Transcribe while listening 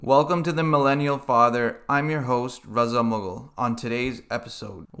Welcome to the Millennial Father. I'm your host, Raza Mughal. On today's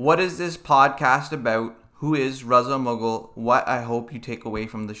episode, what is this podcast about? Who is Raza Mughal? What I hope you take away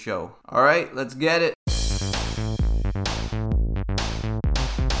from the show. Alright, let's get it.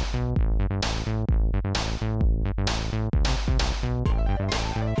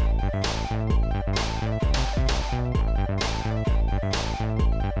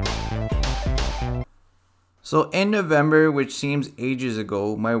 So in November, which seems ages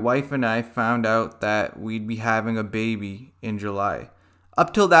ago, my wife and I found out that we'd be having a baby in July.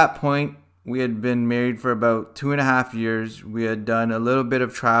 Up till that point, we had been married for about 2.5 years. We had done a little bit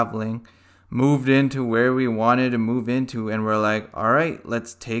of traveling, moved into where we wanted to move into, and we're like, all right,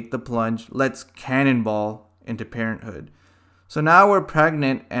 let's take the plunge. Let's cannonball into parenthood. So now we're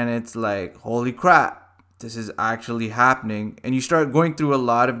pregnant and it's like, holy crap, this is actually happening. And you start going through a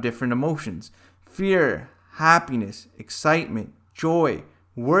lot of different emotions. Fear, happiness, excitement, joy,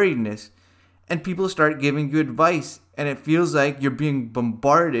 worriedness, and people start giving you advice, and it feels like you're being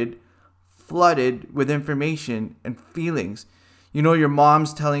bombarded, flooded with information and feelings. You know, your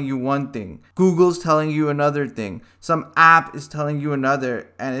mom's telling you one thing, Google's telling you another thing, some app is telling you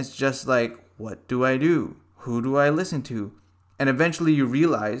another, and it's just like, what do I do? Who do I listen to? And eventually you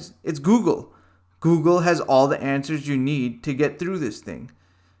realize it's Google. Google has all the answers you need to get through this thing.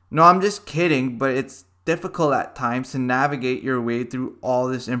 No, I'm just kidding, but it's difficult at times to navigate your way through all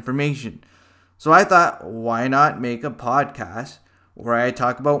this information. So I thought, why not make a podcast where I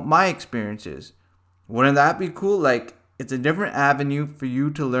talk about my experiences? Wouldn't that be cool? Like, it's a different avenue for you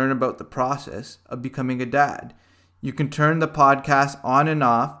to learn about the process of becoming a dad. You can turn the podcast on and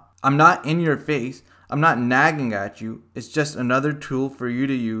off. I'm not in your face. I'm not nagging at you. It's just another tool for you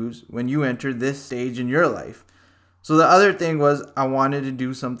to use when you enter this stage in your life. So the other thing was I wanted to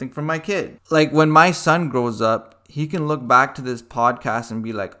do something for my kid. Like when my son grows up, he can look back to this podcast and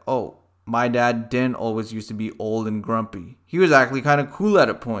be like, oh, my dad didn't always used to be old and grumpy. He was actually kind of cool at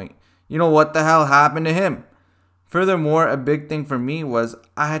a point. You know, what the hell happened to him? Furthermore, a big thing for me was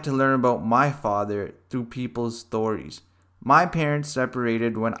I had to learn about my father through people's stories. My parents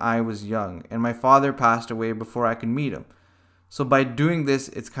separated when I was young, and my father passed away before I could meet him. So by doing this,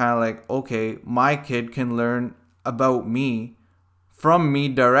 it's kind of like, okay, my kid can learn about me from me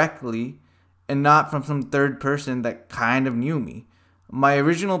directly and not from some third person that kind of knew me. My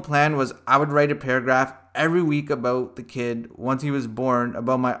original plan was I would write a paragraph every week about the kid once he was born,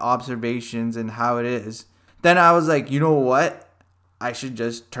 about my observations and how it is. Then I was like, you know what? I should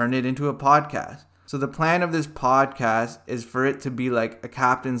just turn it into a podcast. So the plan of this podcast is for it to be like a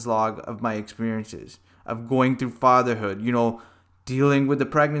captain's log of my experiences, of going through fatherhood, you know, dealing with the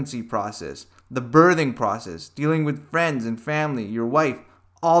pregnancy process, the birthing process, dealing with friends and family, your wife,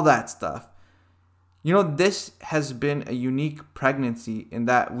 all that stuff. You know, this has been a unique pregnancy in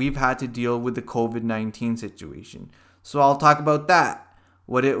that we've had to deal with the COVID-19 situation. So I'll talk about that,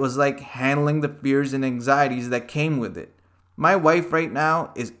 what it was like handling the fears and anxieties that came with it. My wife right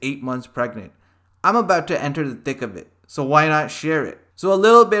now is 8 months pregnant. I'm about to enter the thick of it, so why not share it? So a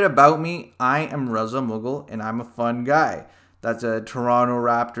little bit about me, I am Raza Mughal and I'm a fun guy. That's a Toronto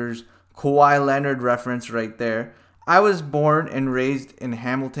Raptors Kawhi Leonard reference right there. I was born and raised in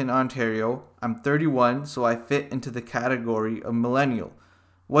Hamilton, Ontario. I'm 31, so I fit into the category of millennial.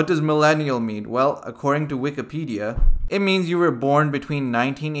 What does millennial mean? Well, according to Wikipedia, it means you were born between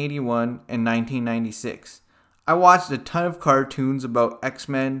 1981 and 1996. I watched a ton of cartoons about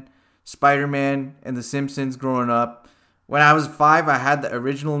X-Men, Spider-Man, and The Simpsons growing up. When I was 5, I had the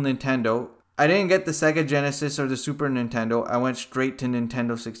original Nintendo. I didn't get the Sega Genesis or the Super Nintendo. I went straight to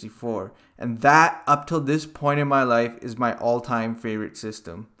Nintendo 64. And that, up till this point in my life, is my all-time favorite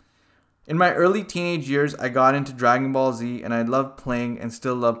system. In my early teenage years, I got into Dragon Ball Z and I loved playing and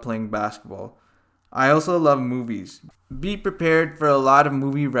still love playing basketball. I also love movies. Be prepared for a lot of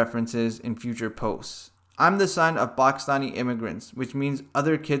movie references in future posts. I'm the son of Pakistani immigrants, which means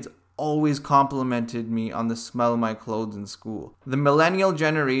other kids always complimented me on the smell of my clothes in school. The millennial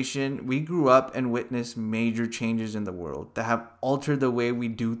generation, we grew up and witnessed major changes in the world that have altered the way we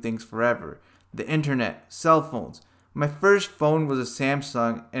do things forever. The internet, cell phones. My first phone was a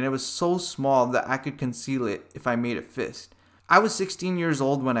Samsung and it was so small that I could conceal it if I made a fist. I was 16 years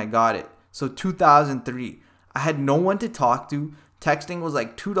old when I got it, so 2003. I had no one to talk to. Texting was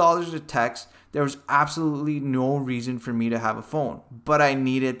like $2 a text. There was absolutely no reason for me to have a phone, but I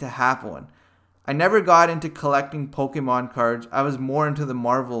needed to have one. I never got into collecting Pokemon cards. I was more into the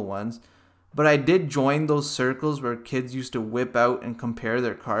Marvel ones, but I did join those circles where kids used to whip out and compare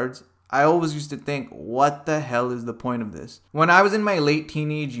their cards. I always used to think, what the hell is the point of this? When I was in my late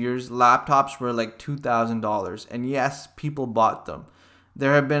teenage years, laptops were like $2,000, and yes, people bought them.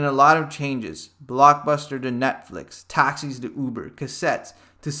 There have been a lot of changes. Blockbuster to Netflix, taxis to Uber, cassettes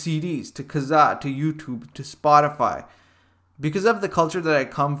to CDs, to Kazaa, to YouTube, to Spotify. Because of the culture that I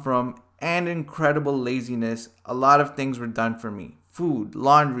come from and incredible laziness, a lot of things were done for me. Food,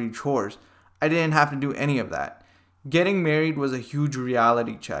 laundry, chores. I didn't have to do any of that. Getting married was a huge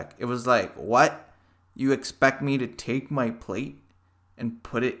reality check. It was like, what? You expect me to take my plate and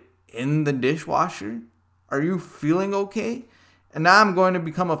put it in the dishwasher? Are you feeling okay? And now I'm going to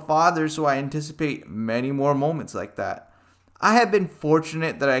become a father, so I anticipate many more moments like that. I have been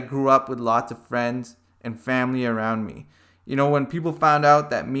fortunate that I grew up with lots of friends and family around me. When people found out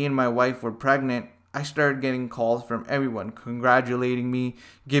that me and my wife were pregnant, I started getting calls from everyone congratulating me,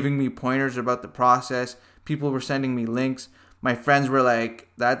 giving me pointers about the process. People were sending me links. My friends were like,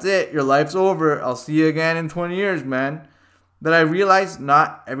 that's it, your life's over. I'll see you again in 20 years, man. But I realized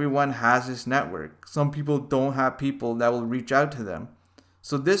not everyone has this network. Some people don't have people that will reach out to them.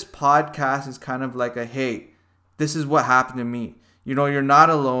 So this podcast is kind of like hey, this is what happened to me. You're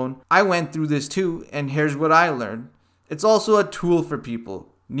not alone. I went through this too, and here's what I learned. It's also a tool for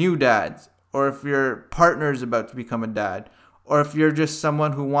people, new dads, or if your partner is about to become a dad, or if you're just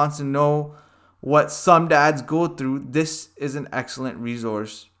someone who wants to know what some dads go through, this is an excellent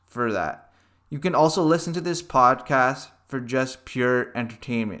resource for that. You can also listen to this podcast for just pure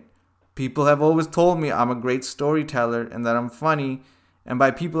entertainment. People have always told me I'm a great storyteller and that I'm funny, and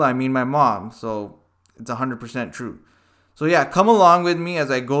by people I mean my mom, so it's 100% true. So yeah, come along with me as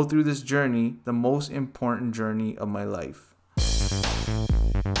I go through this journey, the most important journey of my life.